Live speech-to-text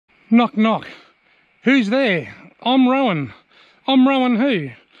Knock, knock. Who's there? I'm rowing. I'm rowing who?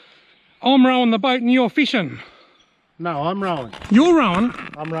 I'm rowing the boat and you're fishing. No, I'm rowing. You're rowing?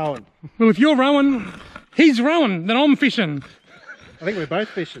 I'm rowing. Well, if you're rowing, he's rowing, then I'm fishing. I think we're both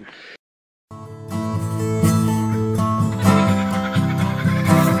fishing.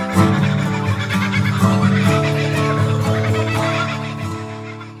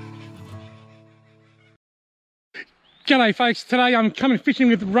 G'day folks, today I'm coming fishing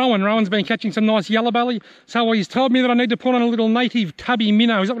with Rowan. Rowan's been catching some nice yellowbelly, so he's told me that I need to put on a little native tubby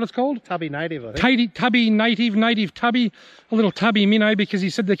minnow. Is that what it's called? Tubby native, I think. Tubby native tubby, a little tubby minnow, because he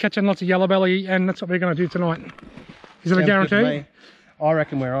said they're catching lots of yellowbelly, and that's what we're going to do tonight. Is it a guarantee? I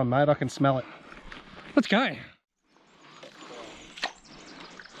reckon we're on, mate. I can smell it. Let's go.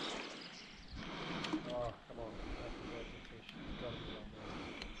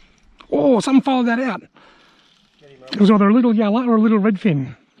 Oh, something followed that out. It was either a little yellow or a little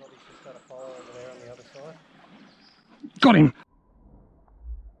redfin. Got him.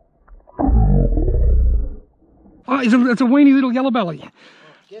 Oh, it's a weeny little yellowbelly.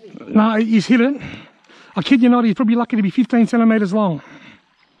 No, he's hit it. I kid you not, he's probably lucky to be 15 centimetres long.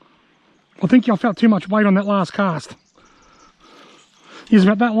 I think I felt too much weight on that last cast. He's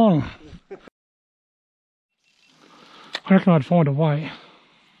about that long. I reckon I'd find a way.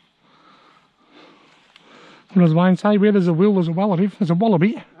 What does Wayne say? Where there's a will, there's a wallaby. There's a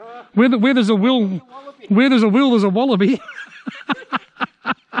wallaby. Where there's a will, where there's a will, there's a wallaby.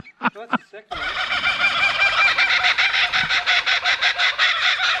 That's the second one.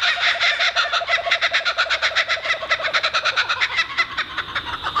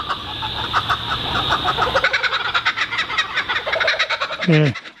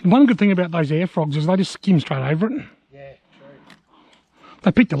 Yeah. One good thing about those air frogs is they just skim straight over it. Yeah, true.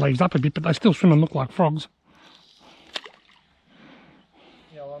 They pick the leaves up a bit, but they still swim and look like frogs.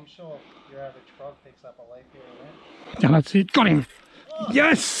 Yeah, well, I'm sure your average frog picks up a leaf here and there. Yeah, that's it. Got him. Oh.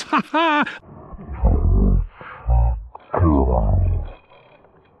 Yes! Ha ha!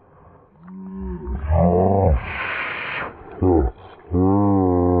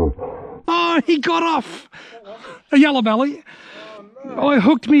 Oh, he got off! A yellowbelly. Oh, no. I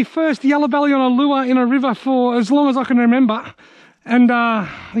hooked me first yellowbelly on a lure in a river for as long as I can remember. And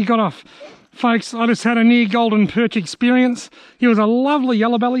he got off. Folks, I just had a near Golden Perch experience. He was a lovely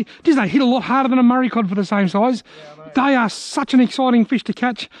yellowbelly. Geez, they hit a lot harder than a Murray cod for the same size. Yeah, they are such an exciting fish to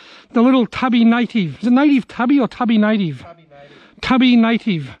catch. The little Tubby Native. Is it native tubby or Tubby Native? Tubby Native. Tubby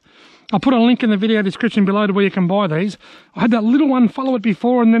Native. I'll put a link in the video description below to where you can buy these. I had that little one follow it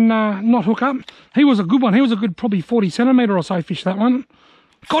before and then not hook up. He was a good one. He was a good probably 40 centimetre or so fish, that one.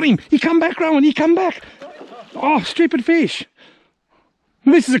 Got him. He come back, Rowan. He come back. Oh, stupid fish.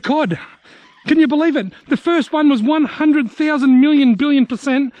 This is a cod. Can you believe it? The first one was 100,000 million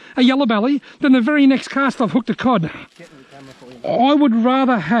billion% a yellowbelly. Then the very next cast I've hooked a cod. I would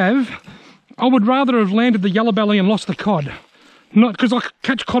rather have landed the yellowbelly and lost the cod. Not because I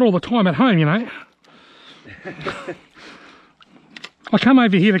catch cod all the time at home, you know. I come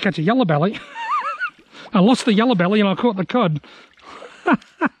over here to catch a yellowbelly. I lost the yellowbelly and I caught the cod.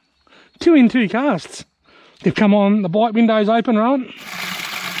 2 in 2 casts. They've come on, the bite window's open, right?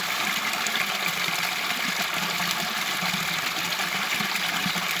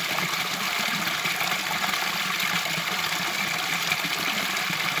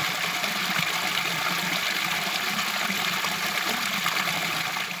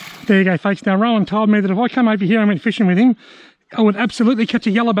 There you go, folks. Now, Rowan told me that if I come over here and went fishing with him, I would absolutely catch a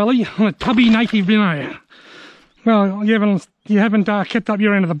yellowbelly on a Tubby Native minnow. Well, you haven't kept up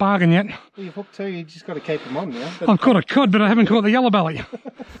your end of the bargain yet. Well, you've hooked 2, you just got to keep them on now. I've caught a cod, but I haven't caught the yellowbelly.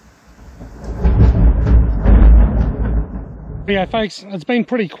 Yeah, folks, it's been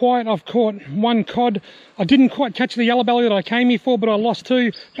pretty quiet. I've caught 1 cod. I didn't quite catch the yellowbelly that I came here for, but I lost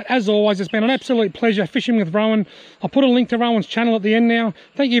 2. But as always, it's been an absolute pleasure fishing with Rowan. I'll put a link to Rowan's channel at the end now.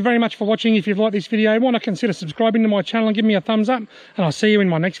 Thank you very much for watching. If you've liked this video, why not consider subscribing to my channel and give me a thumbs up, and I'll see you in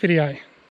my next video.